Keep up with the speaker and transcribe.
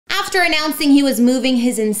After announcing he was moving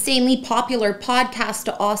his insanely popular podcast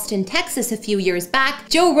to Austin, Texas a few years back,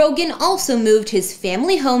 Joe Rogan also moved his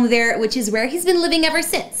family home there, which is where he's been living ever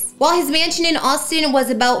since. While his mansion in Austin was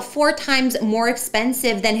about 4 times more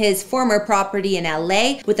expensive than his former property in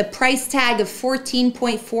LA, with a price tag of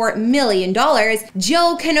 $14.4 million,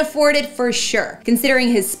 Joe can afford it for sure, considering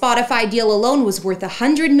his Spotify deal alone was worth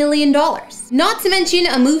 $100 million. Not to mention,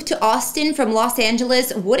 a move to Austin from Los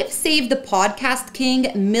Angeles would have saved the podcast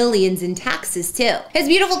king millions in taxes too. His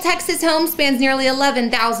beautiful Texas home spans nearly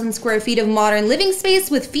 11,000 square feet of modern living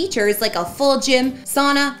space with features like a full gym,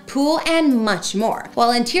 sauna, pool, and much more,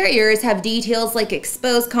 while interiors have details like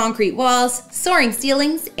exposed concrete walls, soaring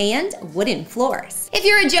ceilings, and wooden floors. If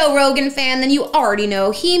you're a Joe Rogan fan, then you already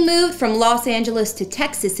know he moved from Los Angeles to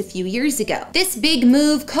Texas a few years ago. This big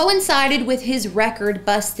move coincided with his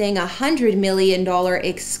record-busting $100 million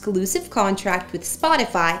exclusive contract with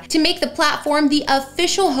Spotify to make the platform the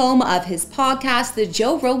official home of his podcast, The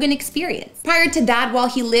Joe Rogan Experience. Prior to that, while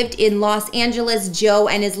he lived in Los Angeles, Joe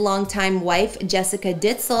and his longtime wife, Jessica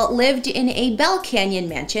Ditzel, lived in a Bell Canyon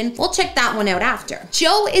mansion. We'll check that one out after.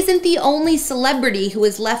 Joe isn't the only celebrity who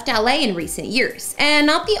has left LA in recent years, and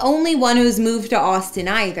not the only one who's moved to Austin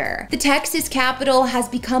either. The Texas capital has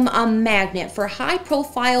become a magnet for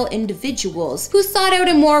high-profile individuals who sought out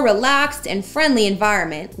a more relaxed and friendly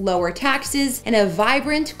environment, lower taxes, and a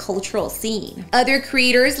vibrant cultural scene. Other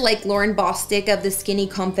creators like Lauren Bostic of the Skinny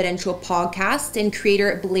Confidential podcast and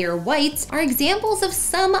creator Blair White are examples of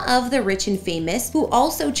some of the rich and famous who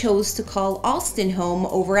also chose to call Austin home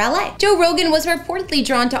over LA. Joe Rogan was reportedly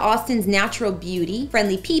drawn to Austin's natural beauty,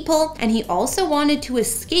 friendly people, and he also wanted to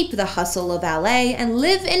escape the hustle of LA and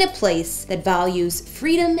live in a place that values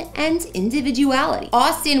freedom and individuality.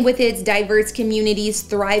 Austin, with its diverse communities,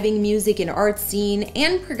 thriving music and art scene,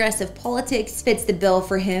 and progressive politics, fits the bill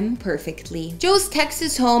for him perfectly. Joe's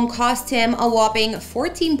Texas home cost him a whopping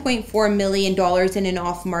 $14.4 million in an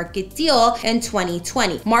off-market deal in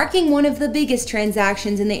 2020, marking one of the biggest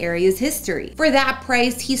transactions in the area's history. For that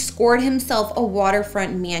price, he scored himself a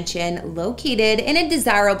waterfront mansion located in a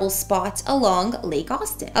desirable spot along Lake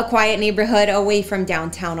Austin, a quiet neighborhood away from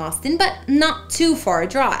downtown Austin, but not too far a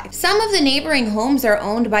drive. Some of the neighboring homes are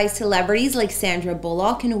owned by celebrities like Sandra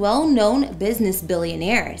Bullock and well-known business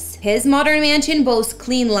billionaires. His modern mansion boasts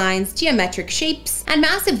clean lines, geometric shapes, and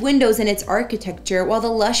massive windows in its architecture, while the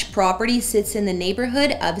lush property sits in the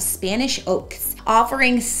neighborhood of Spanish Oaks,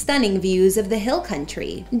 offering stunning views of the hill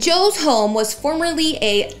country. Joe's home was formerly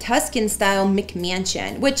a Tuscan-style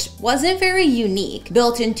McMansion, which wasn't very unique,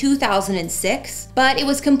 built in 2006, but it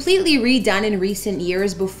was completely redone in recent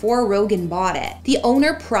years before Rogan bought it. The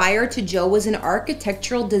owner prior to Joe was an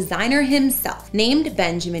architectural designer himself, named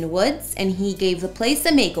Benjamin Woods, and he gave the place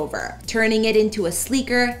a makeover, turning it into a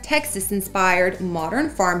sleeker, Texas-inspired modern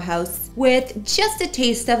farmhouse with just a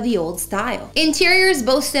taste of the old style. Interiors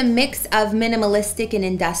boast a mix of minimalistic and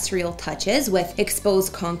industrial touches with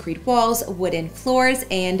exposed concrete walls, wooden floors,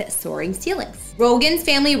 and soaring ceilings. Rogan's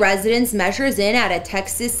family residence measures in at a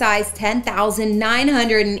Texas-sized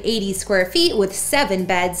 10,980 square feet with 7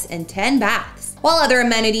 beds and 10 baths, while other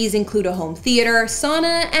amenities include a home theater,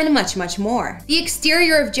 sauna, and much more. The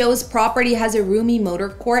exterior of Joe's property has a roomy motor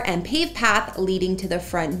court and paved path leading to the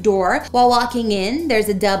front door. While walking in, there's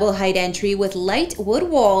a double-height entry with light wood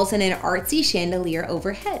walls and an artsy chandelier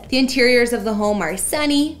overhead. The interiors of the home are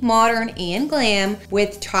sunny, modern, and glam,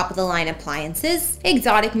 with top-of-the-line appliances,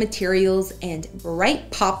 exotic materials, and bright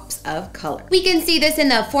pops of color. We can see this in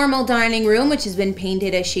the formal dining room, which has been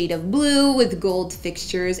painted a shade of blue with gold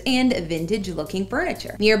fixtures and vintage-looking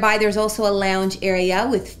furniture. Nearby, there's also a lounge area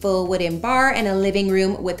with full wooden bar and a living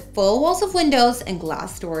room with full walls of windows and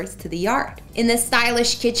glass doors to the yard. In the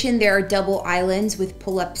stylish kitchen, there are double islands with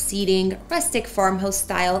pull-up seating, rustic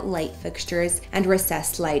farmhouse-style light fixtures, and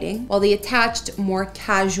recessed lighting, while the attached, more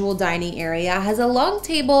casual dining area has a long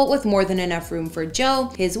table with more than enough room for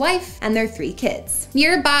Joe, his wife, and their 3 kids.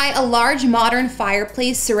 Nearby, a large modern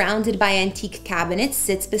fireplace surrounded by antique cabinets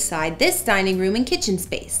sits beside this dining room and kitchen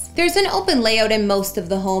space. There's an open layout in most of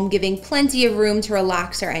the home, giving plenty of room to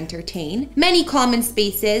relax or entertain. Many common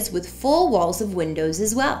spaces with full walls of windows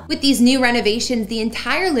as well. With these new renovations, the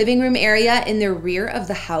entire living room area in the rear of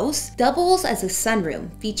the house doubles as a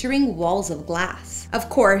sunroom, featuring walls of glass. Of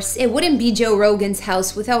course, it wouldn't be Joe Rogan's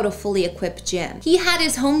house without a fully equipped gym. He had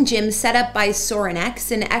his home gym set up by Soaring,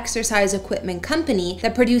 an exercise equipment company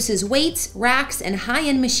that produces weights, racks, and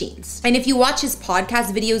high-end machines. And if you watch his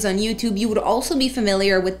podcast videos on YouTube, you would also be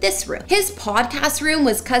familiar with this room. His podcast room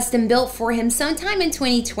was custom built for him sometime in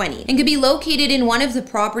 2020 and could be located in one of the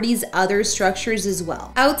property's other structures as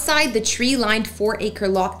well. Outside, the tree tree-lined 4-acre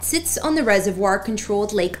lot sits on the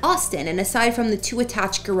reservoir-controlled Lake Austin, and aside from the 2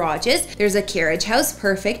 attached garages, there's a carriage house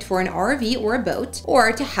perfect for an RV or a boat,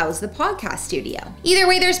 or to house the podcast studio. Either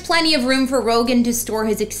way, there's plenty of room for Rogan to store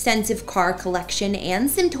his extensive car collection and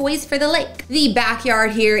some toys for the lake. The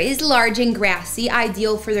backyard here is large and grassy,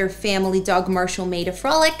 ideal for their family dog Marshall May to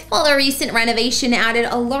frolic, while a recent renovation added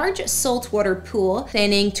a large saltwater pool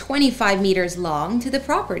spanning 25 meters long to the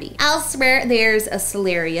property. Elsewhere, there's a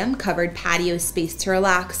solarium, covered patio space to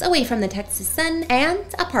relax away from the Texas sun, and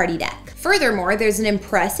a party deck. Furthermore, there's an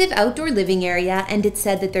impressive outdoor living area, and it's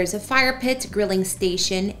said that there's a fire pit, grilling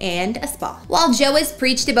station, and a spa. While Joe has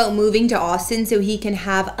preached about moving to Austin so he can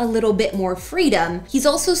have a little bit more freedom, he's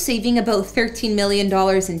also saving about $13 million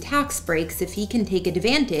in tax breaks if he can take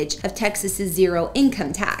advantage of Texas's zero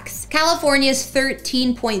income tax. California's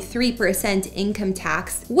 13.3% income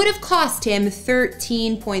tax would have cost him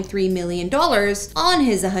 $13.3 million on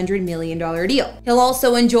his $100 million deal. He'll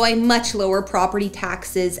also enjoy much lower property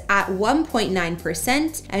taxes at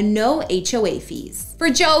 1.9% and no HOA fees. For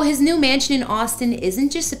Joe, his new mansion in Austin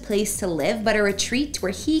isn't just a place to live, but a retreat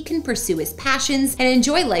where he can pursue his passions and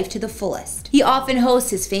enjoy life to the fullest. He often hosts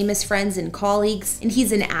his famous friends and colleagues, and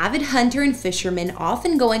he's an avid hunter and fisherman,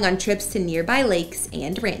 often going on trips to nearby lakes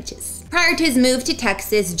and ranches. Prior to his move to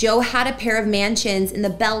Texas, Joe had a pair of mansions in the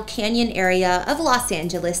Bell Canyon area of Los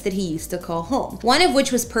Angeles that he used to call home, one of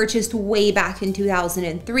which was purchased way back in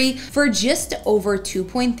 2003 for just over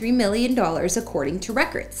 $2.3 million according to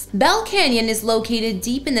records. Bell Canyon is located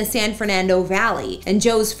deep in the San Fernando Valley, and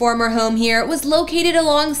Joe's former home here was located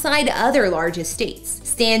alongside other large estates,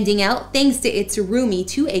 standing out thanks to its roomy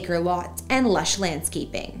 2-acre lot and lush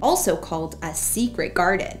landscaping, also called a secret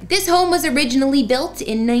garden. This home was originally built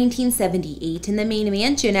in 1978, and the main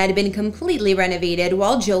mansion had been completely renovated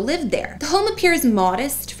while Joe lived there. The home appears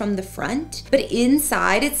modest from the front, but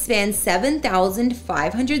inside it spans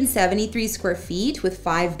 7,573 square feet with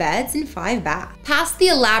 5 beds and 5 baths. Past the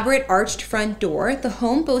elaborate arched front door, the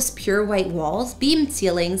home boasts pure white walls, beamed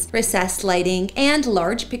ceilings, recessed lighting, and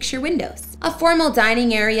large picture windows. A formal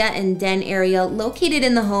dining area and den area located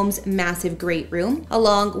in the home's massive great room,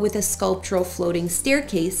 along with a sculptural floating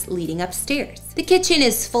staircase leading upstairs. The kitchen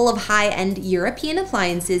is full of high-end European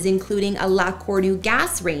appliances, including a La Cornu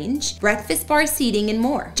gas range, breakfast bar seating, and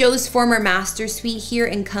more. Joe's former master suite here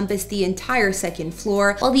encompassed the entire second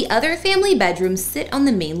floor, while the other family bedrooms sit on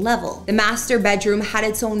the main level. The master bedroom had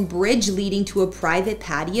its own bridge leading to a private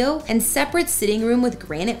patio and separate sitting room with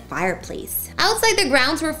granite fireplace. Outside, the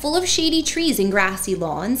grounds were full of shady trees and grassy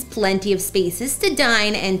lawns, plenty of spaces to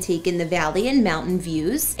dine and take in the valley and mountain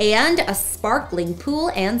views, and a sparkling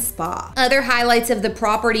pool and spa. Other highlights of the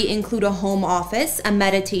property include a home office, a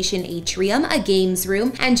meditation atrium, a games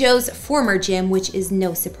room, and Joe's former gym, which is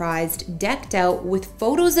no surprise, decked out with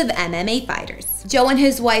photos of MMA fighters. Joe and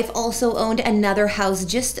his wife also owned another house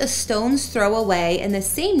just a stone's throw away in the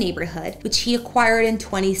same neighborhood, which he acquired in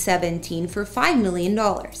 2017 for $5 million.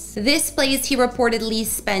 This place he reportedly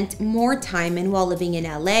spent more time in while living in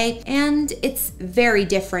LA, and it's very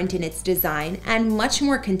different in its design and much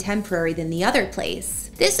more contemporary than the other place.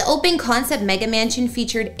 This open concept mega mansion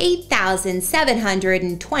featured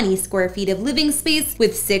 8,720 square feet of living space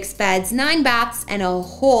with 6 beds, 9 baths, and a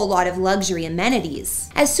whole lot of luxury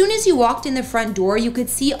amenities. As soon as you walked in the front door, you could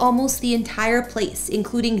see almost the entire place,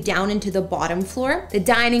 including down into the bottom floor, the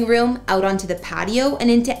dining room, out onto the patio,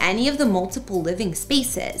 and into any of the multiple living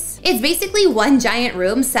spaces. It's basically one giant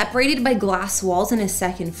room separated by glass walls and a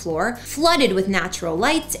second floor, flooded with natural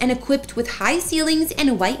lights and equipped with high ceilings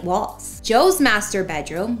and white walls. Joe's master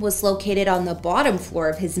bedroom was located on the bottom floor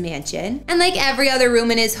of his mansion, and like every other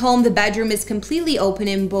room in his home, the bedroom is completely open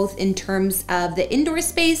in both in terms of the indoor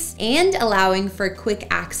space and allowing for quick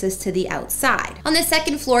access to the outside. On the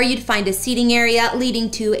second floor, you'd find a seating area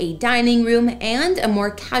leading to a dining room and a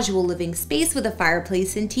more casual living space with a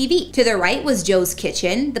fireplace and TV. To the right was Joe's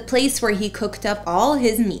kitchen, the place where he cooked up all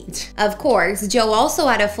his meat. Of course, Joe also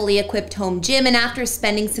had a fully equipped home gym, and after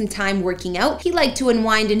spending some time working out, he liked to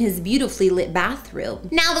unwind in his beautifully lit bathroom.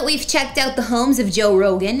 Now that we've checked out the homes of Joe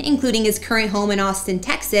Rogan, including his current home in Austin,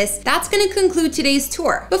 Texas, that's going to conclude today's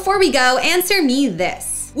tour. Before we go, answer me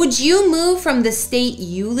this. Would you move from the state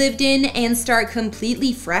you lived in and start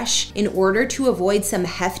completely fresh in order to avoid some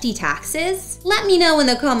hefty taxes? Let me know in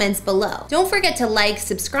the comments below. Don't forget to like,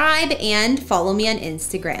 subscribe, and follow me on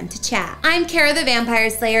Instagram to chat. I'm Kara the Vampire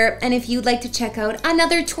Slayer, and if you'd like to check out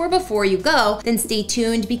another tour before you go, then stay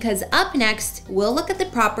tuned because up next, we'll look at the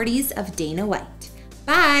properties of Dana White.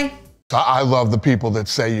 Bye! I love the people that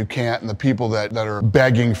say you can't and the people that are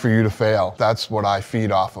begging for you to fail. That's what I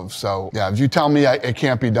feed off of. So yeah, if you tell me it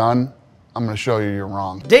can't be done, I'm gonna show you you're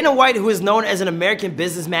wrong. Dana White, who is known as an American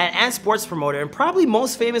businessman and sports promoter, and probably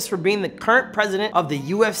most famous for being the current president of the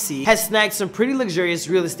UFC, has snagged some pretty luxurious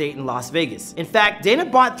real estate in Las Vegas. In fact, Dana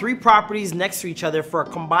bought 3 properties next to each other for a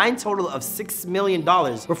combined total of $6 million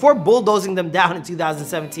before bulldozing them down in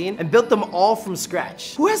 2017 and built them all from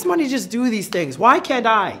scratch. Who has money to just do these things? Why can't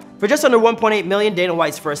I? For just under $1.8 million, Dana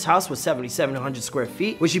White's first house was 7,700 square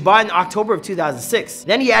feet, which he bought in October of 2006.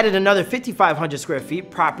 Then he added another 5,500 square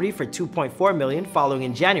feet property for $2.4 million following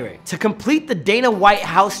in January. To complete the Dana White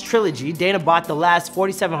house trilogy, Dana bought the last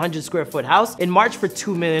 4,700 square foot house in March for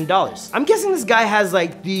 $2 million. I'm guessing this guy has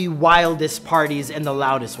like the wildest parties and the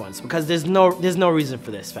loudest ones, because there's no reason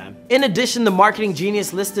for this, fam. In addition, the marketing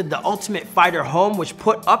genius listed the Ultimate Fighter home, which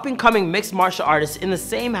put up-and-coming mixed martial artists in the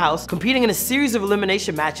same house, competing in a series of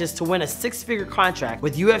elimination matches to win a 6-figure contract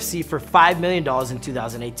with UFC for $5 million in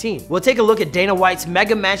 2018. We'll take a look at Dana White's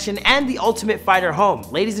mega mansion and the Ultimate Fighter home.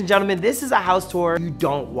 Ladies and gentlemen, this is a house tour you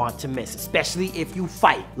don't want to miss, especially if you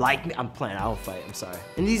fight like me. I'm playing, I don't fight, I'm sorry.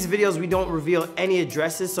 In these videos, we don't reveal any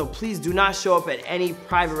addresses, so please do not show up at any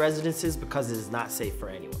private residences because it is not safe for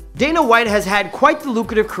anyone. Dana White has had quite the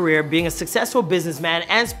lucrative career being a successful businessman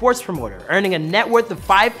and sports promoter, earning a net worth of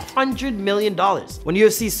 $500 million. When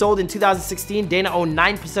UFC sold in 2016, Dana owned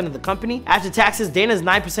 9% of the company. After taxes, Dana's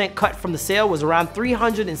 9% cut from the sale was around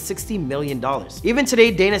 $360 million. Even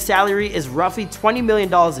today, Dana's salary is roughly $20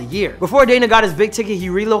 million a year. Before Dana got his big ticket, he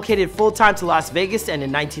relocated full-time to Las Vegas and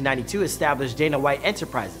in 1992 established Dana White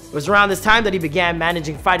Enterprises. It was around this time that he began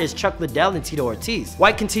managing fighters Chuck Liddell and Tito Ortiz.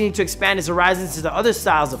 White continued to expand his horizons to the other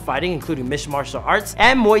styles of fighting, including mixed martial arts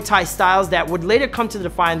and Muay Thai styles that would later come to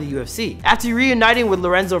define the UFC. After reuniting with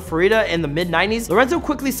Lorenzo Ferreira in the mid-90s, Lorenzo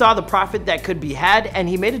quickly saw the profit that could be had, and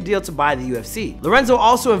he made a deal to buy the UFC. Lorenzo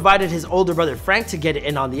also invited his older brother Frank to get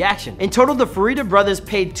in on the action. In total, the Ferreira brothers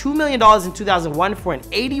paid $2 million in 2001 for an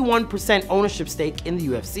 81% ownership stake in the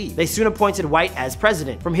UFC. They soon appointed White as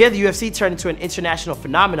president. From here, the UFC turned into an international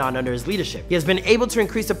phenomenon under his leadership. He has been able to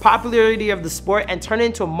increase the popularity of the sport and turn it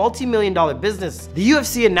into a multi-million-dollar business. The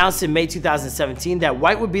UFC announced in May 2017 that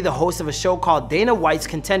White would be the host of a show called Dana White's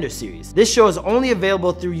Contender Series. This show is only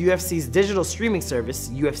available through UFC's digital streaming service,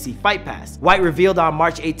 UFC Fight Pass. White revealed on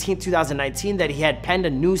March 18, 2019 that he had penned a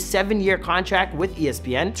new 7-year contract with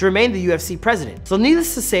ESPN to remain the UFC president. So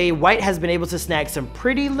needless to say, White has been able to snag some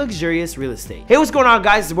pretty luxurious real estate. Hey, what's going on,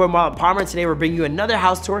 guys? It's your boy Marlon Palmer, and today we're bringing you another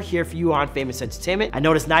house tour here for you on Famous Entertainment. I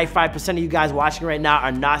noticed 95% of you guys watching right now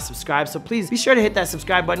are not subscribed, so please be sure to hit that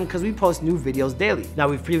subscribe button because we post new videos daily. Now,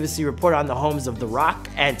 we've previously reported on the homes of The Rock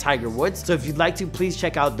and Tiger Woods, so if you'd like to, please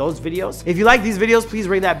check out those videos. If you like these videos, please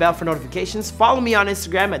ring that bell for notifications. Follow me on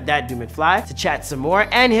Instagram at ThatDudeMcFly to chat some more,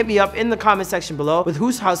 and hit me up in the comment section below with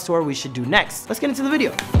whose house tour we should do next. Let's get into the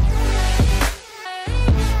video.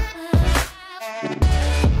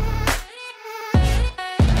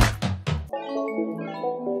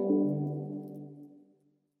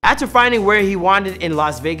 After finding where he wanted in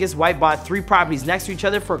Las Vegas, White bought 3 properties next to each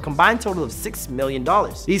other for a combined total of $6 million.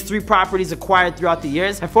 These 3 properties acquired throughout the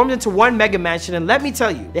years have formed into one mega mansion, and let me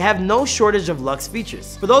tell you, they have no shortage of luxe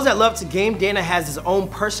features. For those that love to game, Dana has his own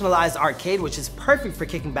personalized arcade, which is perfect for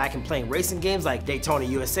kicking back and playing racing games like Daytona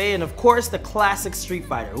USA, and of course, the classic Street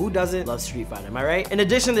Fighter. Who doesn't love Street Fighter, am I right? In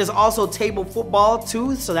addition, there's also table football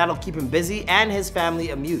too, so that'll keep him busy and his family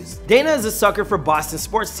amused. Dana is a sucker for Boston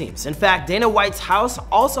sports teams. In fact, Dana White's house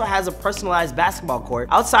also has a personalized basketball court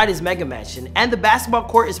outside his mega mansion, and the basketball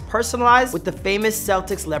court is personalized with the famous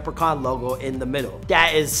Celtics leprechaun logo in the middle.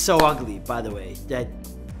 That is so ugly, by the way.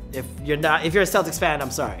 If you're a Celtics fan,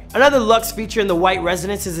 I'm sorry. Another luxe feature in the White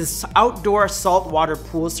residence is this outdoor saltwater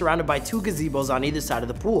pool surrounded by 2 gazebos on either side of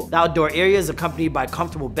the pool. The outdoor area is accompanied by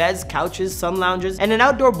comfortable beds, couches, sun lounges, and an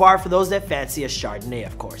outdoor bar for those that fancy a Chardonnay,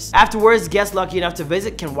 of course. Afterwards, guests lucky enough to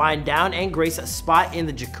visit can wind down and grace a spot in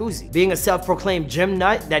the jacuzzi. Being a self-proclaimed gym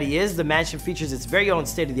nut that he is, the mansion features its very own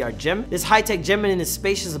state-of-the-art gym. This high-tech gym in his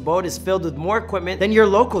spacious abode is filled with more equipment than your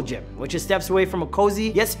local gym, which is steps away from a cozy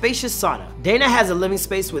yet spacious sauna. Dana has a living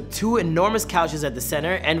space with 2 enormous couches at the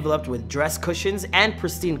center, enveloped with dress cushions and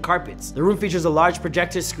pristine carpets. The room features a large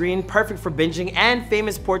projector screen, perfect for binging, and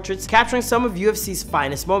famous portraits capturing some of UFC's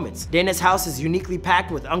finest moments. Dana's house is uniquely packed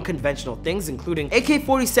with unconventional things, including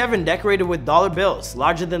AK-47 decorated with dollar bills,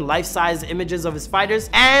 larger than life-size images of his fighters,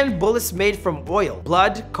 and bullets made from oil,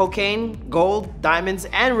 blood, cocaine, gold, diamonds,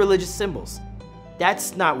 and religious symbols.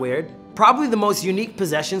 That's not weird. Probably the most unique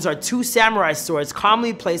possessions are 2 samurai swords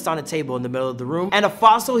calmly placed on a table in the middle of the room, and a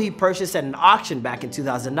fossil he purchased at an auction back in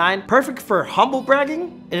 2009, perfect for humble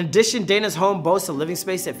bragging. In addition, Dana's home boasts a living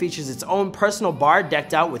space that features its own personal bar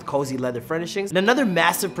decked out with cozy leather furnishings and another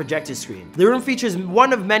massive projector screen. The room features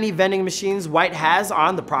one of many vending machines White has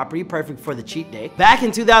on the property, perfect for the cheat day. Back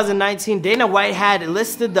in 2019, Dana White had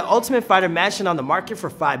listed the Ultimate Fighter mansion on the market for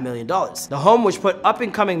 $5 million. The home, which put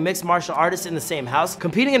up-and-coming mixed martial artists in the same house,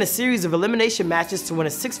 competing in a series of elimination matches to win a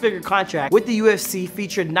 6-figure contract with the UFC,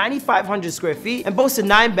 featured 9,500 square feet and boasted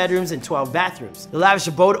 9 bedrooms and 12 bathrooms. The lavish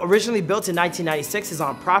abode, originally built in 1996, is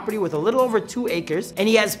on property with a little over 2 acres, and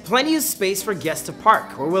he has plenty of space for guests to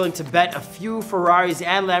park. We're willing to bet a few Ferraris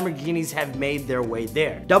and Lamborghinis have made their way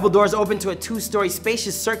there. Double doors open to a 2-story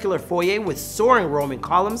spacious circular foyer with soaring Roman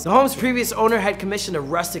columns. The home's previous owner had commissioned a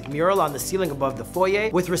rustic mural on the ceiling above the foyer,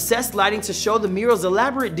 with recessed lighting to show the mural's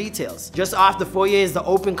elaborate details. Just off the foyer is the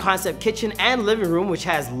open concept kitchen and living room, which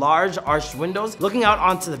has large arched windows looking out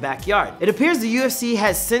onto the backyard. It appears the UFC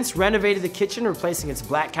has since renovated the kitchen, replacing its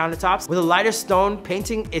black countertops with a lighter stone,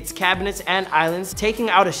 painting its cabinets and islands, taking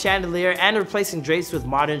out a chandelier and replacing drapes with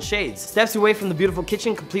modern shades. Steps away from the beautiful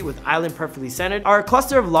kitchen, complete with island perfectly centered, are a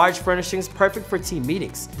cluster of large furnishings perfect for team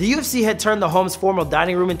meetings. The UFC had turned the home's formal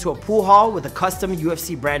dining room into a pool hall with a custom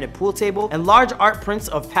UFC branded pool table and large art prints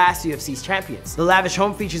of past UFC champions. The lavish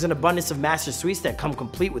home features an abundance of master suites that come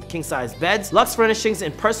complete with king-size beds, luxe furnishings,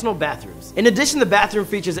 and personal bathrooms. In addition, the bathroom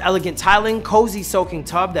features elegant tiling, cozy soaking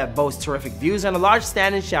tub that boasts terrific views, and a large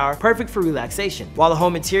stand-in shower perfect for relaxation. While the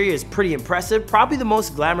home interior is pretty impressive, probably the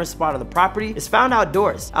most glamorous spot of the property is found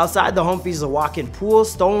outdoors. Outside, the home features a walk-in pool,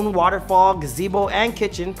 stone waterfall, gazebo, and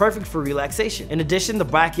kitchen perfect for relaxation. In addition, the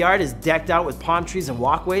backyard is decked out with palm trees and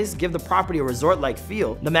walkways, give the property a resort-like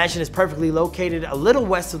feel. The mansion is perfectly located a little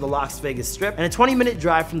west of the Las Vegas Strip and a 20-minute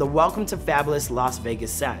drive from the Welcome to Fabulous Las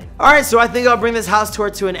Vegas sign. Alright, so I think I'll bring this house tour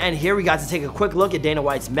to an end here. We got to take a quick look at Dana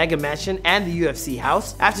White's mega mansion and the UFC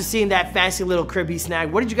house. After seeing that fancy little crib he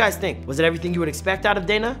snagged, what did you guys think? Was it everything you would expect out of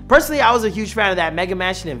Dana? Personally, I was a huge fan of that mega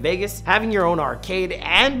mansion in Vegas. Having your own arcade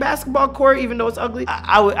and basketball court, even though it's ugly,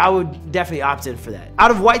 I would definitely opt in for that.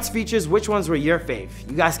 Out of White's features, which ones were your fave?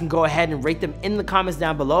 You guys can go ahead and rate them in the comments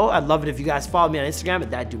down below. I'd love it if you guys follow me on Instagram at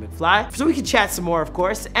ThatDudeMcFly, so we can chat some more, of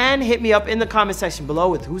course, and hit me up in the comment section below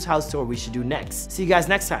with whose house tour we should do next. See you guys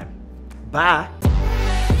next time. Bye.